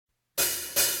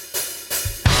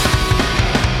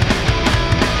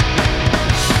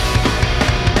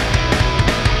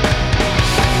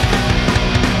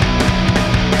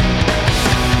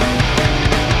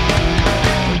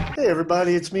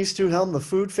everybody, it's me, Stu Helm, the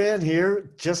food fan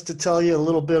here, just to tell you a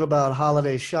little bit about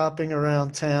holiday shopping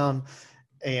around town.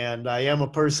 And I am a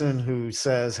person who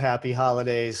says happy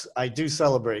holidays. I do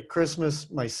celebrate Christmas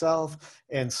myself,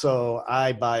 and so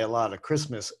I buy a lot of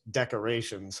Christmas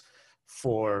decorations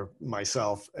for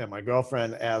myself and my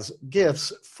girlfriend as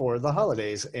gifts for the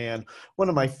holidays. And one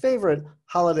of my favorite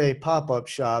holiday pop-up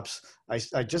shops,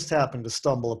 I just happened to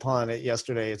stumble upon it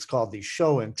yesterday. It's called the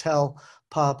Show and Tell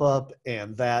pop-up,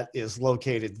 and that is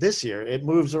located this year. It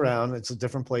moves around. It's a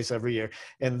different place every year.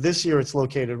 And this year it's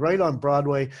located right on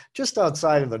Broadway, just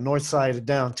outside of the north side of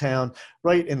downtown,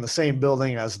 right in the same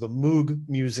building as the Moog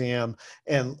Museum,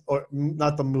 and or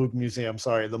not the Moog Museum,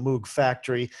 sorry, the Moog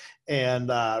Factory, and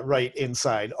right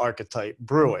inside Archetype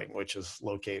Brewing, which is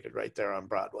located right there on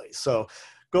Broadway. So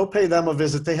go pay them a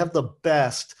visit. They have the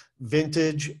best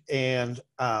vintage and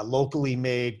locally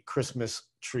made Christmas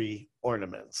tree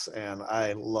ornaments, and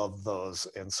I love those,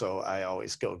 and so I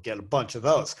always go get a bunch of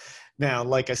those. Now,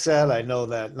 like I said, I know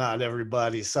that not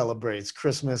everybody celebrates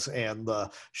Christmas, and the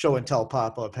Show and Tell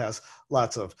pop-up has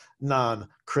lots of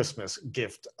non-Christmas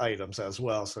gift items as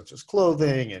well, such as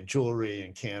clothing and jewelry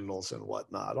and candles and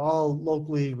whatnot, all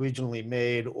locally, regionally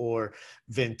made or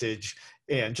vintage,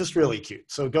 and just really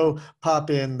cute. So go pop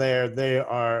in there. They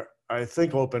are, I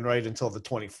think, open right until the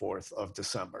 24th of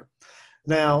December.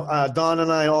 Now, Dawn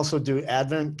and I also do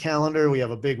Advent calendar. We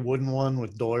have a big wooden one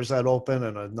with doors that open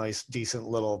and a nice, decent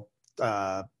little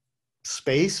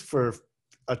space for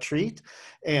a treat.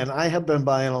 And I have been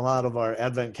buying a lot of our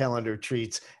Advent calendar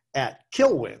treats at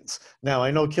Kilwins. Now,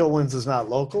 I know Kilwins is not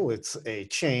local. It's a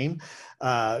chain.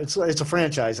 It's a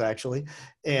franchise, actually.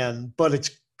 But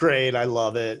it's great. I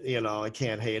love it. You know, I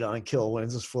can't hate on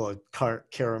Kilwins. It's full of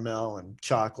caramel and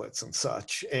chocolates and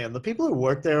such. And the people who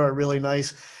work there are really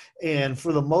nice. And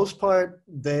for the most part,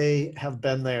 they have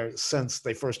been there since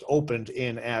they first opened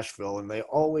in Asheville. And they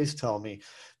always tell me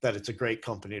that it's a great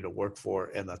company to work for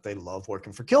and that they love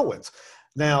working for Kilwins.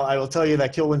 Now, I will tell you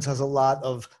that Kilwins has a lot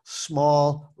of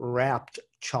small wrapped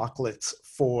chocolates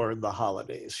for the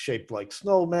holidays, shaped like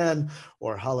snowmen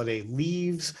or holiday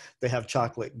leaves. They have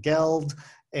chocolate Geld,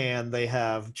 and they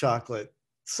have chocolate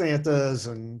Santas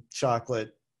and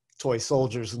chocolate toy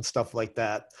soldiers and stuff like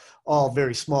that, all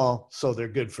very small, so they're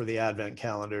good for the Advent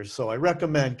calendar. So I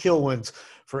recommend Kilwins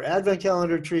for Advent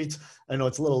calendar treats. I know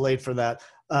it's a little late for that,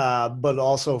 but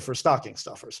also for stocking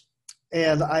stuffers.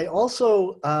 And I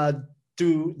also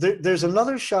there's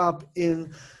another shop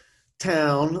in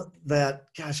town that,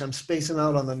 gosh, I'm spacing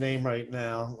out on the name right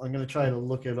now. I'm going to try to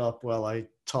look it up while I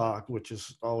talk, which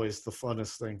is always the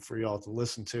funnest thing for y'all to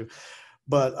listen to.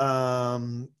 But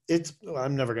I'm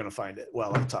never going to find it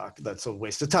while I talk. That's a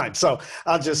waste of time. So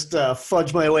I'll just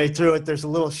fudge my way through it. There's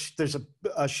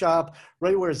a shop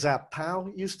right where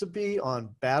Zapow used to be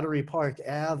on Battery Park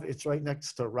Ave. It's right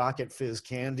next to Rocket Fizz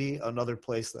Candy. Another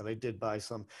place that I did buy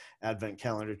some Advent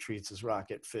calendar treats is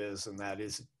Rocket Fizz, and that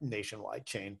is a nationwide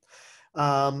chain.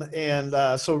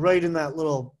 So right in that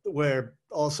little, where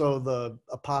also the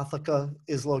Apotheca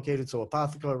is located. So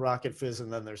Apotheca, Rocket Fizz,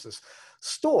 and then there's this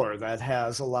store that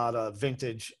has a lot of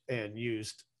vintage and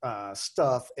used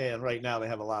stuff. And right now they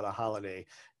have a lot of holiday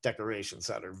decorations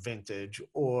that are vintage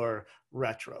or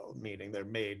retro, meaning they're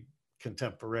made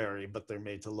contemporary, but they're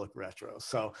made to look retro.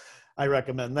 So I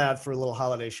recommend that for a little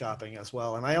holiday shopping as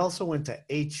well. And I also went to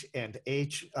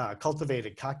H&H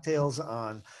Cultivated Cocktails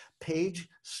on Page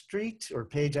Street or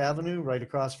Page Avenue, right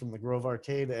across from the Grove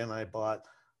Arcade. And I bought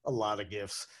a lot of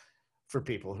gifts for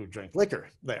people who drink liquor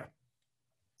there.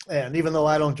 And even though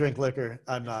I don't drink liquor,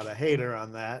 I'm not a hater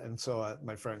on that. And so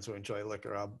my friends who enjoy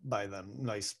liquor, I'll buy them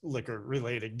nice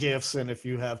liquor-related gifts. And if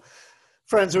you have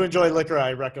friends who enjoy liquor,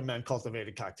 I recommend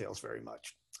Cultivated Cocktails very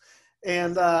much.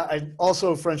 And I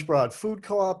also, French Broad Food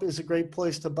Co-op is a great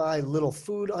place to buy little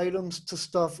food items to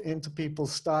stuff into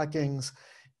people's stockings.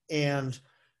 And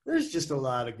there's just a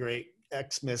lot of great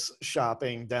Xmas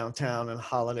shopping downtown and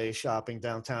holiday shopping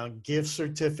downtown. Gift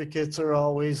certificates are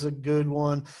always a good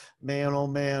one. Man, oh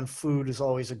man, food is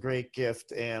always a great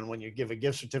gift. And when you give a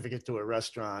gift certificate to a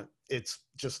restaurant, it's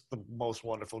just the most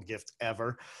wonderful gift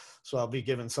ever. So I'll be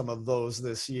giving some of those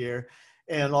this year.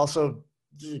 And also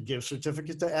gift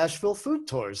certificate to Asheville Food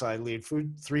Tours. I lead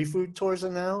 3 food tours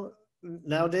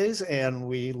nowadays, and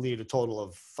we lead a total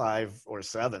of 5 or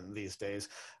 7 these days.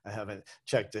 I haven't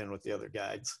checked in with the other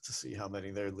guides to see how many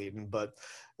they're leading, but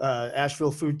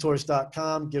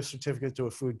AshevilleFoodTours.com, gift certificate to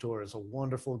a food tour is a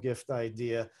wonderful gift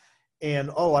idea.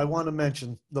 And I want to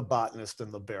mention The Botanist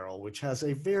in the Barrel, which has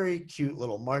a very cute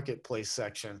little marketplace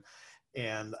section.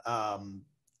 And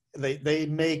they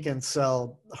make and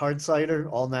sell hard cider,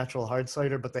 all natural hard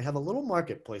cider, but they have a little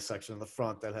marketplace section in the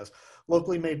front that has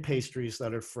locally made pastries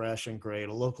that are fresh and great,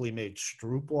 a locally made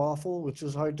stroopwafel, which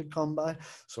is hard to come by.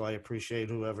 So I appreciate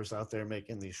whoever's out there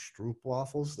making these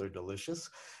stroopwafels. They're delicious.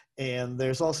 And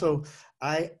there's also,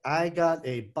 I got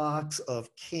a box of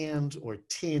canned or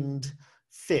tinned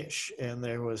fish, and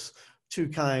there was two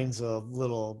kinds of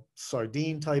little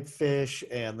sardine type fish,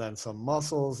 and then some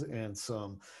mussels and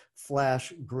some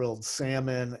flash grilled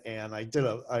salmon. And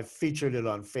I featured it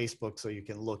on Facebook, so you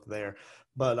can look there.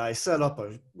 But I set up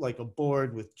a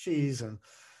board with cheese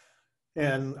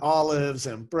and olives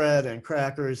and bread and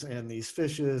crackers and these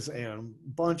fishes and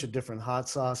a bunch of different hot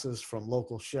sauces from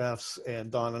local chefs.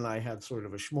 And Dawn and I had sort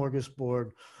of a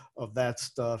smorgasbord of that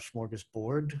stuff.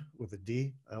 Smorgasbord with a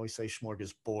D. I always say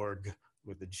smorgasborg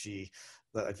with a G.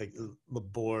 But I think the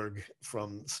Borg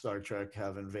from Star Trek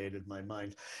have invaded my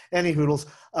mind. Any hoodles,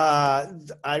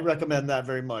 I recommend that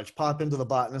very much. Pop into the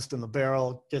Botanist in the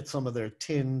Barrel, get some of their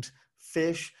tinned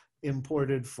fish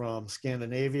imported from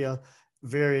Scandinavia.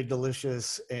 Very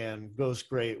delicious and goes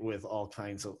great with all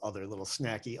kinds of other little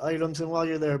snacky items. And while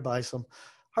you're there, buy some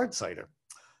hard cider.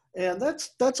 And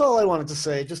that's all I wanted to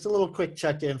say. Just a little quick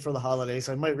check-in for the holidays.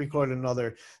 I might record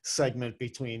another segment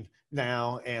between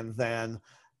now and then.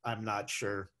 I'm not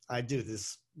sure. I do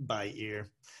this by ear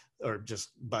or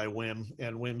just by whim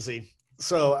and whimsy.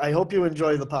 So I hope you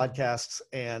enjoy the podcasts,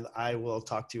 and I will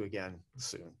talk to you again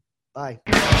soon. Bye.